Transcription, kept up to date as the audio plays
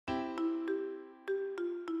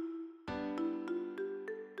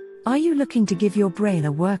Are you looking to give your brain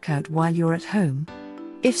a workout while you're at home?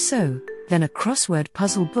 If so, then a crossword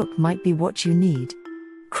puzzle book might be what you need.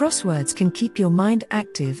 Crosswords can keep your mind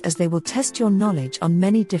active as they will test your knowledge on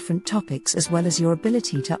many different topics as well as your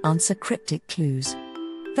ability to answer cryptic clues.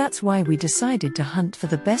 That's why we decided to hunt for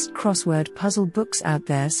the best crossword puzzle books out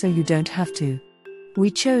there so you don't have to.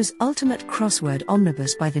 We chose Ultimate Crossword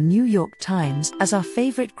Omnibus by the New York Times as our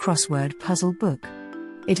favorite crossword puzzle book.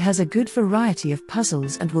 It has a good variety of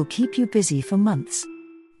puzzles and will keep you busy for months.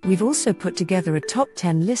 We've also put together a top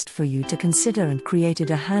 10 list for you to consider and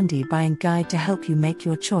created a handy buying guide to help you make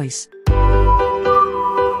your choice.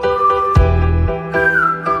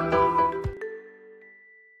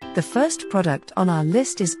 The first product on our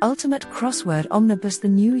list is Ultimate Crossword Omnibus, the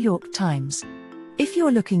New York Times. If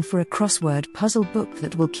you're looking for a crossword puzzle book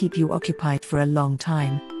that will keep you occupied for a long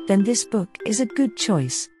time, then this book is a good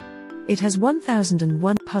choice. It has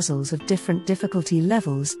 1001 puzzles of different difficulty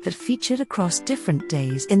levels that featured across different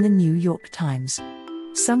days in the New York Times.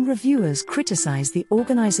 Some reviewers criticize the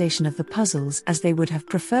organization of the puzzles as they would have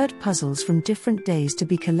preferred puzzles from different days to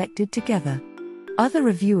be collected together. Other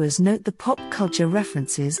reviewers note the pop culture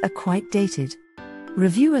references are quite dated.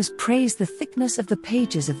 Reviewers praise the thickness of the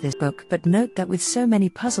pages of this book but note that with so many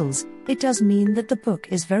puzzles, it does mean that the book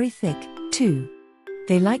is very thick, too.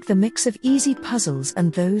 They like the mix of easy puzzles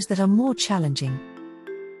and those that are more challenging.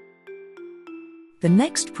 The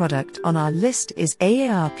next product on our list is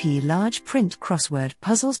AARP Large Print Crossword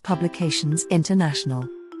Puzzles Publications International.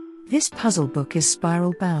 This puzzle book is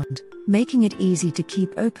spiral bound, making it easy to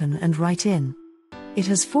keep open and write in. It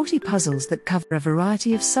has 40 puzzles that cover a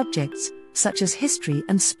variety of subjects, such as history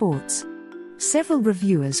and sports. Several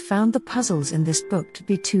reviewers found the puzzles in this book to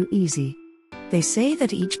be too easy. They say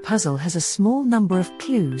that each puzzle has a small number of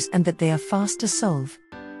clues and that they are fast to solve.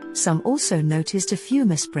 Some also noticed a few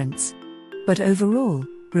misprints. But overall,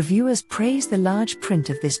 reviewers praise the large print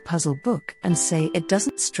of this puzzle book and say it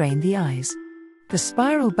doesn't strain the eyes. The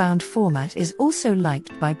spiral-bound format is also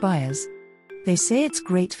liked by buyers. They say it's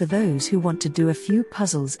great for those who want to do a few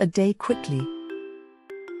puzzles a day quickly.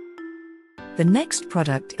 The next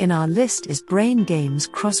product in our list is Brain Games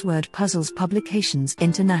Crossword Puzzles Publications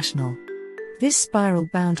International. This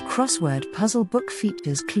spiral-bound crossword puzzle book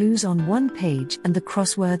features clues on one page and the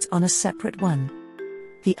crosswords on a separate one.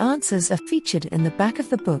 The answers are featured in the back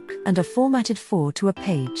of the book and are formatted 4 to a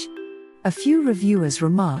page. A few reviewers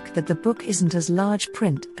remark that the book isn't as large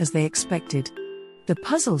print as they expected. The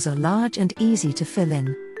puzzles are large and easy to fill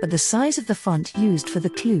in, but the size of the font used for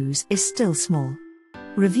the clues is still small.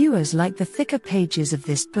 Reviewers like the thicker pages of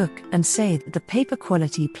this book and say that the paper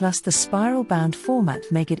quality plus the spiral-bound format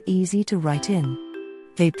make it easy to write in.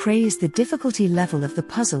 They praise the difficulty level of the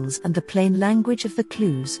puzzles and the plain language of the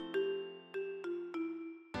clues.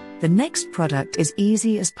 The next product is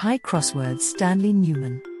Easy as Pie Crosswords Stanley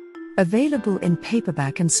Newman. Available in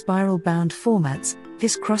paperback and spiral-bound formats,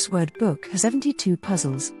 this crossword book has 72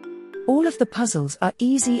 puzzles. All of the puzzles are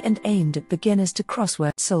easy and aimed at beginners to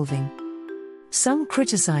crossword solving. Some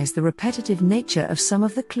criticize the repetitive nature of some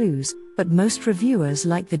of the clues, but most reviewers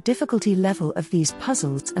like the difficulty level of these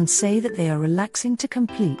puzzles and say that they are relaxing to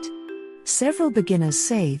complete. Several beginners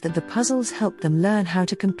say that the puzzles help them learn how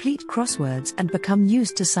to complete crosswords and become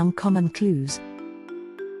used to some common clues.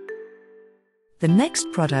 The next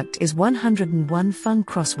product is 101 Fun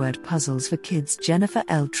Crossword Puzzles for Kids Jennifer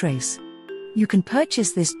L. Trace. You can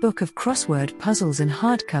purchase this book of crossword puzzles in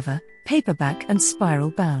hardcover, paperback and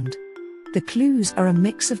spiral bound. The clues are a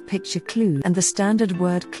mix of picture clue and the standard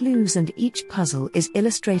word clues and each puzzle is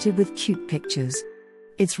illustrated with cute pictures.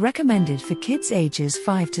 It's recommended for kids ages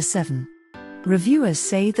 5 to 7. Reviewers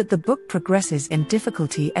say that the book progresses in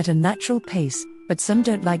difficulty at a natural pace, but some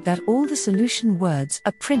don't like that all the solution words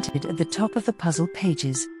are printed at the top of the puzzle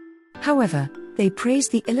pages. However, they praise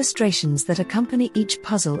the illustrations that accompany each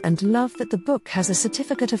puzzle and love that the book has a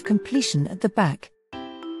certificate of completion at the back.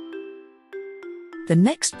 The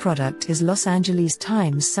next product is Los Angeles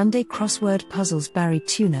Times Sunday Crossword Puzzles Barry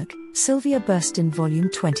Tunick, Sylvia Bursztyn Volume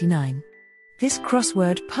 29. This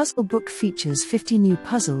crossword puzzle book features 50 new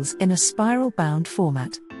puzzles in a spiral-bound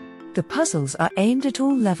format. The puzzles are aimed at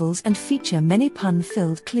all levels and feature many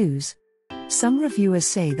pun-filled clues. Some reviewers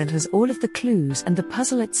say that as all of the clues and the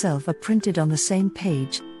puzzle itself are printed on the same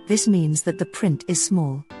page, this means that the print is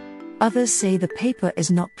small. Others say the paper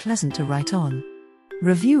is not pleasant to write on.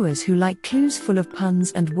 Reviewers who like clues full of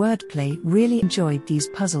puns and wordplay really enjoyed these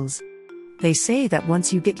puzzles. They say that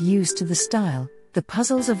once you get used to the style, the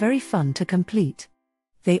puzzles are very fun to complete.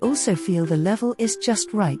 They also feel the level is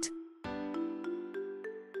just right.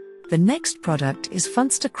 The next product is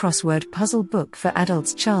Funster Crossword Puzzle Book for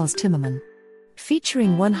Adults Charles Timmerman.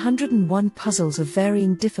 Featuring 101 puzzles of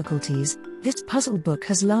varying difficulties, this puzzle book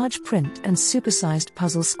has large print and supersized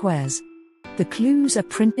puzzle squares. The clues are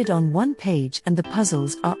printed on one page and the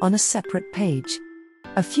puzzles are on a separate page.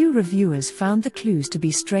 A few reviewers found the clues to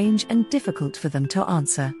be strange and difficult for them to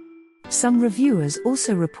answer. Some reviewers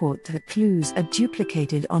also report that clues are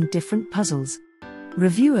duplicated on different puzzles.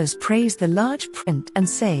 Reviewers praise the large print and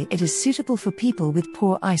say it is suitable for people with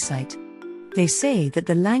poor eyesight. They say that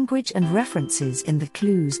the language and references in the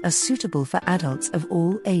clues are suitable for adults of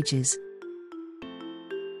all ages.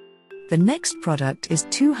 The next product is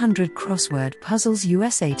 200 Crossword Puzzles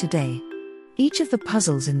USA Today. Each of the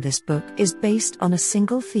puzzles in this book is based on a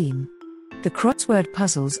single theme. The crossword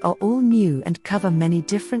puzzles are all new and cover many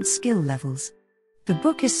different skill levels. The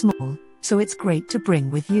book is small, so it's great to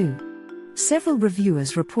bring with you. Several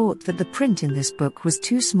reviewers report that the print in this book was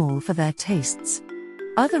too small for their tastes.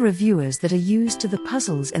 Other reviewers that are used to the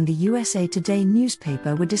puzzles in the USA Today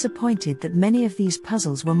newspaper were disappointed that many of these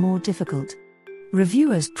puzzles were more difficult.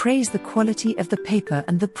 Reviewers praise the quality of the paper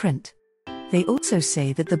and the print. They also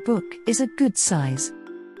say that the book is a good size.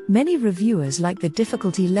 Many reviewers like the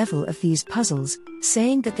difficulty level of these puzzles,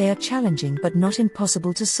 saying that they are challenging but not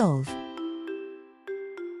impossible to solve.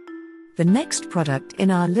 The next product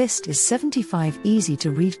in our list is 75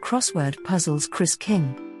 easy-to-read crossword puzzles Chris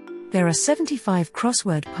King. There are 75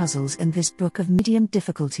 crossword puzzles in this book of medium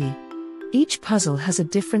difficulty. Each puzzle has a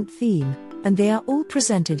different theme, and they are all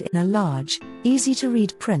presented in a large,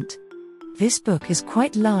 easy-to-read print. This book is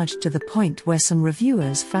quite large to the point where some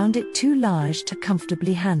reviewers found it too large to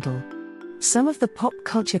comfortably handle. Some of the pop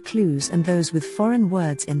culture clues and those with foreign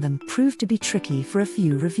words in them proved to be tricky for a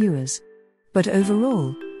few reviewers. But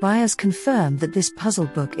overall, buyers confirm that this puzzle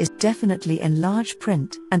book is definitely in large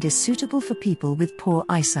print and is suitable for people with poor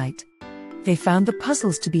eyesight. They found the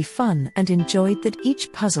puzzles to be fun and enjoyed that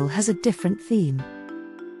each puzzle has a different theme.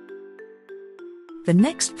 The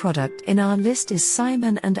next product in our list is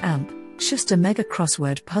Simon & Amp, Schuster Mega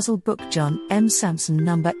Crossword Puzzle Book John M. Samson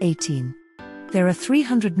number 18. There are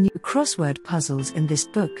 300 new crossword puzzles in this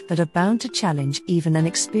book that are bound to challenge even an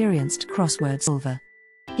experienced crossword solver.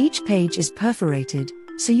 Each page is perforated,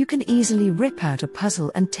 so you can easily rip out a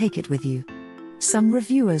puzzle and take it with you. Some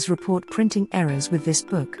reviewers report printing errors with this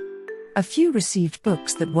book. A few received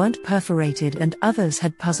books that weren't perforated and others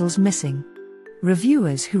had puzzles missing.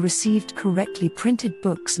 Reviewers who received correctly printed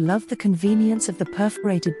books love the convenience of the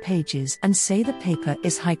perforated pages and say the paper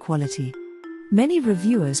is high quality. Many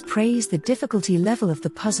reviewers praise the difficulty level of the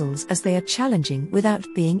puzzles as they are challenging without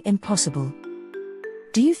being impossible.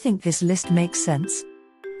 Do you think this list makes sense?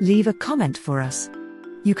 Leave a comment for us.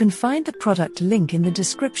 You can find the product link in the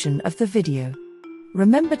description of the video.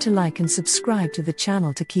 Remember to like and subscribe to the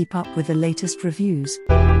channel to keep up with the latest reviews.